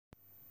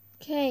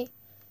Okay,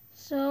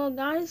 so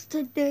guys,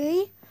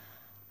 today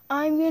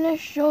I'm gonna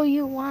show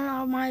you one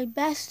of my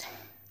best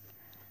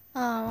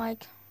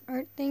art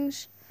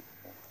things,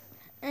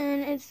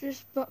 and it's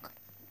this book.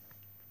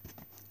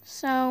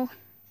 So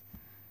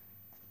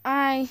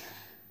I'm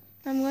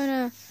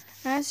gonna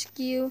ask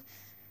you,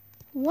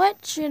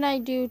 what should I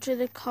do to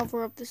the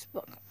cover of this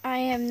book? I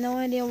have no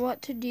idea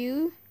what to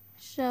do,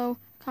 so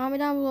comment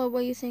down below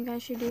what you think I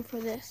should do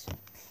for this.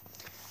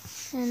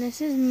 And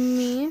this is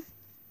me.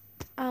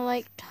 I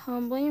like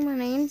tumbling. My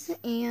name's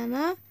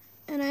Anna,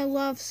 and I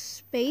love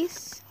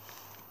space.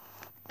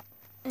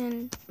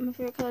 And my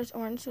favorite color is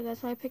orange, so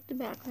that's why I picked the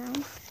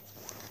background.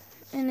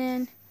 And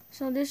then,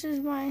 so this is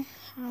my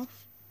house.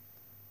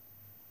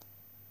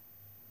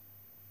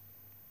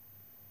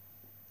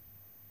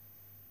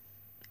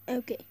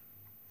 Okay.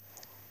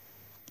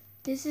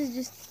 This is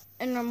just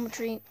a normal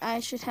tree.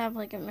 I should have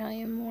like a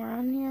million more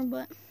on here,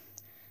 but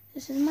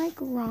this is my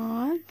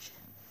garage.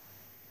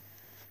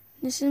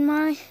 This is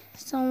my,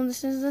 so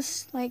this is the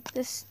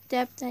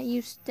step that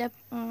you step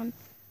on,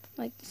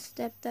 like the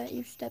step that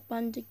you step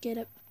on to get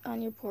up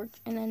on your porch.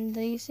 And then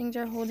these things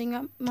are holding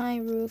up my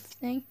roof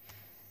thing.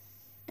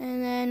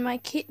 And then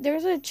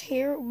there's a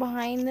chair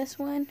behind this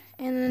one,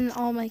 and then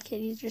all my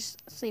kitties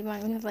just sleep on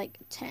it. We have like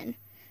 10.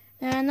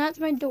 And that's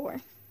my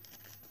door.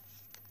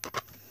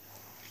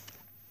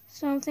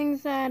 Some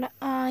things that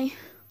I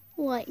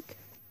like.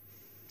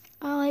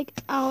 I like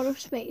outer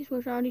space,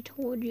 which I already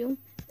told you.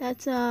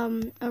 That's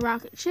a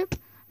rocket ship,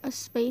 a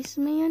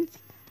spaceman,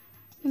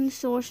 in the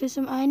solar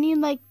system. I need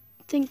like,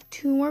 I think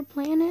 2 more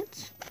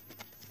planets.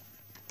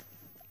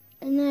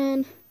 And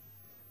then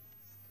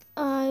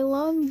I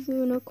love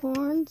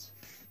unicorns.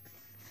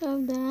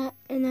 Of that,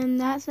 and then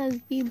that says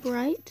be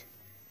bright,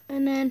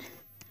 and then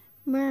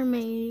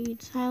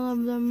mermaids. I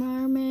love the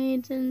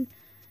mermaids, and it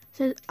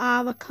says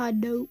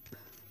avocado.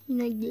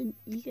 You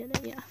get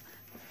it, yeah.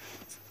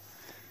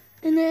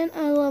 And then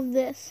I love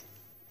this.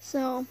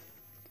 So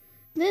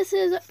this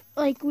is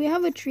like, we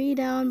have a tree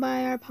down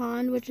by our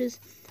pond, which is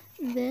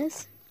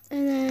this,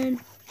 and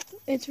then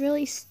it's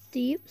really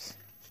steep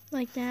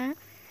like that,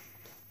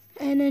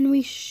 and then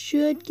we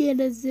should get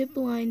a zip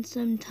line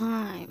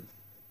sometime,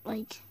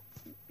 like.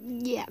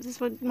 Yeah, this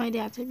is what my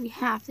dad said. We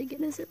have to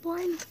get a zip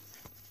line.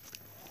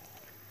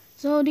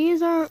 So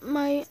these are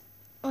my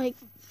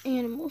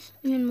animals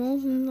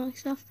and like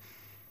stuff.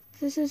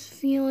 This is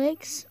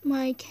Felix,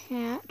 my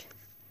cat,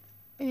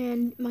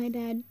 and my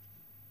dad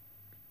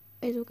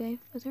is okay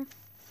with her.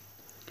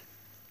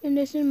 And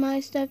this is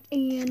my stuffed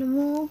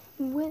animal,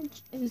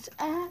 which is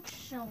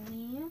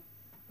actually,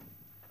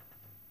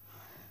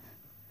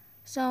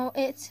 so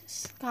it's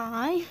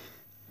Sky.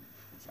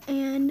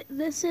 And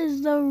this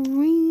is the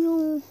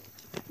real,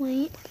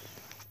 wait,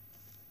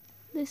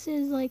 this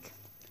is like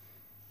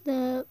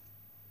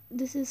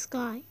this is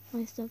Sky,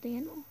 my stuffed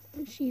animal.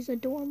 And she's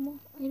adorable.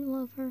 I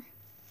love her.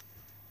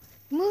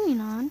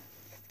 Moving on.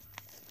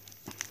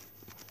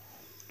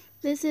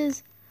 This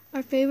is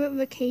our favorite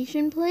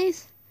vacation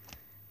place.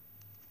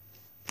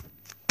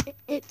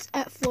 It's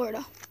at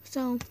Florida.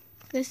 So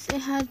it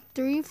has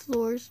 3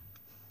 floors.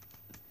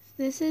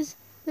 This is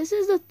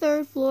the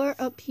 3rd floor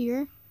up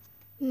here.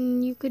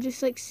 And you could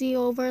just like see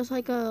over. It's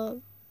like a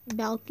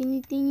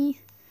balcony thingy.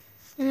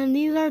 And then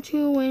these are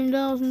 2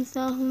 windows and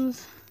stuff on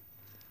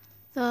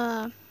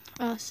the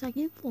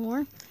 2nd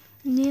floor.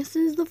 And this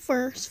is the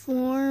 1st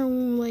floor,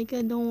 like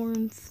a door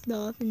and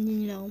stuff, and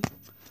you know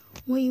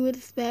what you would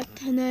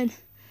expect. And then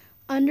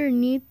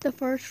underneath the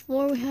 1st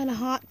floor, we had a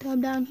hot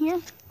tub down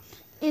here.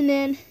 And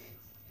then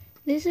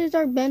this is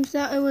our bench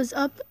that it was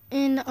up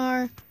in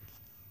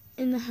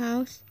the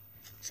house.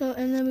 So,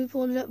 and then we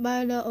pulled it up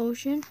by the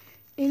ocean.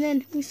 And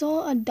then we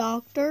saw a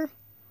doctor,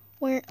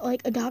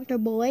 a doctor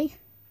boy,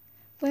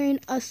 wearing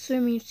a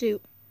swimming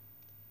suit.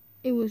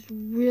 It was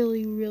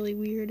really, really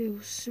weird. It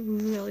was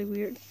really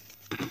weird.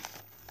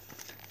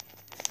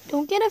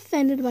 Don't get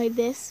offended by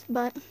this,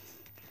 but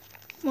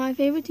my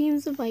favorite team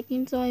is the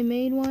Vikings, so I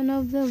made one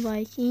of the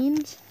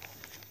Vikings.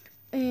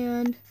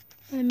 And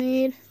I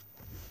made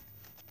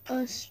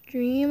a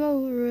stream, a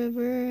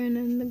river, and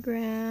then the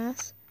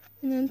grass,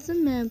 and then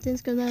some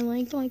mountains, because I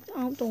like the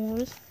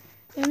outdoors.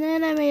 And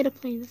then I made a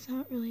plane. That's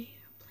not really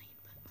a plane,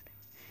 but whatever.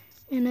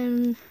 And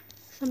then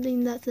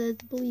something that says,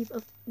 I believe,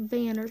 a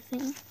banner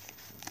thing.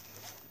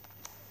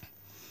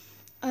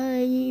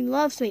 I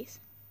love space.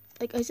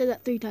 Like I said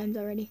that 3 times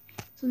already.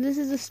 So this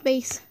is a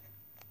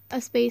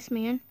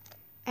spaceman,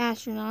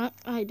 astronaut.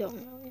 I don't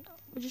really know.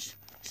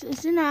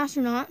 It's an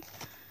astronaut.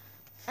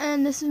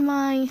 And this is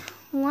my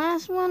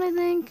last one, I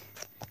think.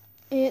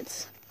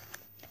 It's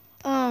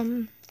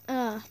a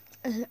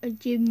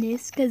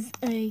gymnast, because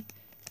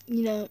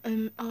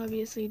I'm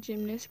obviously a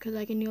gymnast because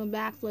I can do a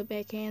backflip,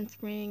 I can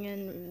spring,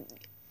 and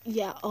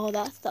yeah, all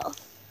that stuff.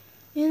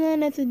 And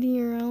then it's a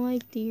deer. I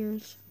like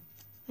deers.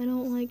 I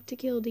don't like to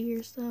kill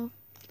deers though.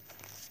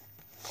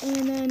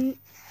 And then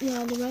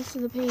yeah, the rest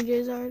of the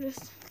pages are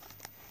just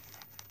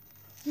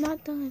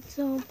not done.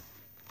 So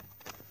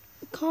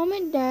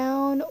comment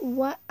down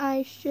what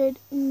I should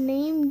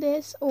name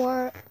this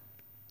or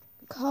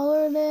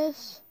color of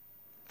this,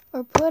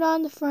 or put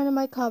on the front of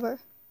my cover.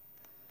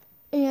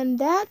 And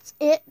that's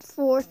it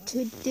for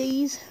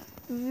today's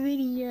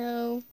video.